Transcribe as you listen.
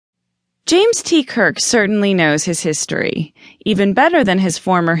James T. Kirk certainly knows his history, even better than his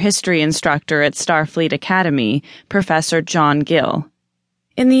former history instructor at Starfleet Academy, Professor John Gill.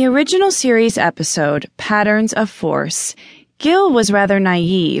 In the original series episode, Patterns of Force, Gill was rather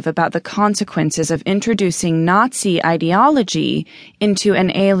naive about the consequences of introducing Nazi ideology into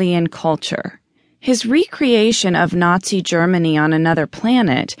an alien culture. His recreation of Nazi Germany on another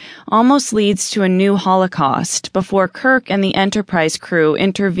planet almost leads to a new Holocaust before Kirk and the Enterprise crew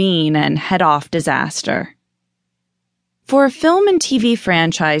intervene and head off disaster. For a film and TV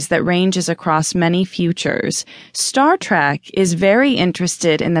franchise that ranges across many futures, Star Trek is very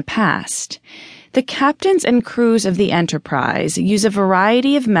interested in the past. The captains and crews of the Enterprise use a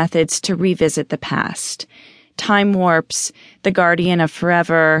variety of methods to revisit the past. Time warps, the Guardian of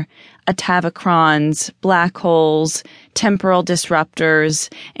Forever, Atavacrons, black holes, temporal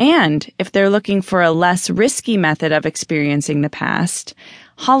disruptors, and, if they're looking for a less risky method of experiencing the past,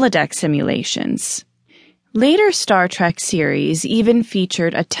 holodeck simulations. Later Star Trek series even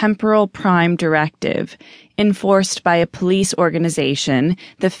featured a temporal prime directive, enforced by a police organization,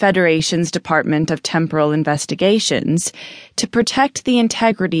 the Federation's Department of Temporal Investigations, to protect the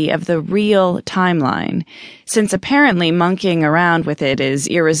integrity of the real timeline, since apparently monkeying around with it is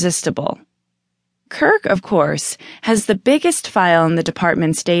irresistible. Kirk, of course, has the biggest file in the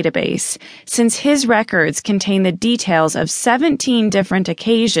department's database, since his records contain the details of 17 different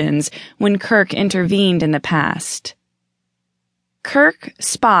occasions when Kirk intervened in the past. Kirk,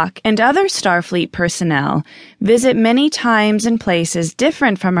 Spock, and other Starfleet personnel visit many times and places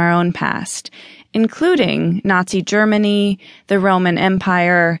different from our own past, including Nazi Germany, the Roman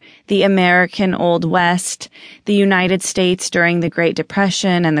Empire, the American Old West, the United States during the Great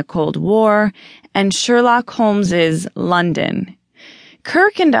Depression and the Cold War, and Sherlock Holmes's London.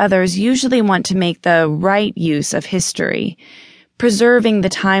 Kirk and others usually want to make the right use of history, preserving the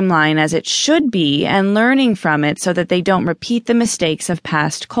timeline as it should be and learning from it so that they don't repeat the mistakes of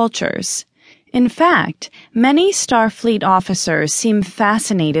past cultures. In fact, many Starfleet officers seem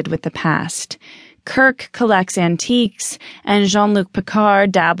fascinated with the past. Kirk collects antiques, and Jean-Luc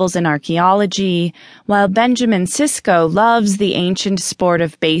Picard dabbles in archaeology, while Benjamin Sisko loves the ancient sport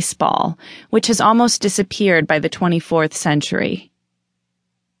of baseball, which has almost disappeared by the 24th century.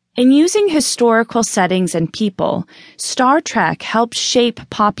 In using historical settings and people, Star Trek helped shape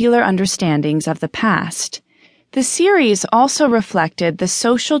popular understandings of the past. The series also reflected the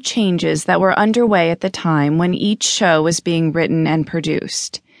social changes that were underway at the time when each show was being written and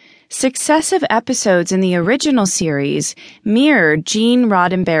produced. Successive episodes in the original series mirrored Gene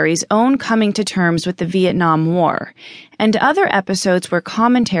Roddenberry's own coming to terms with the Vietnam War, and other episodes were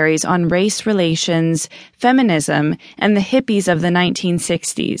commentaries on race relations, feminism, and the hippies of the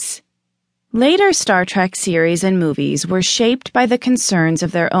 1960s. Later Star Trek series and movies were shaped by the concerns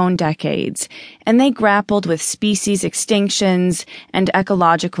of their own decades, and they grappled with species extinctions and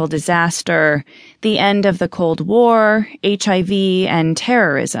ecological disaster, the end of the Cold War, HIV, and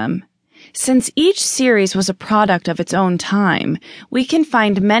terrorism. Since each series was a product of its own time, we can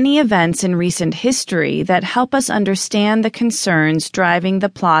find many events in recent history that help us understand the concerns driving the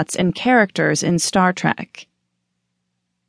plots and characters in Star Trek.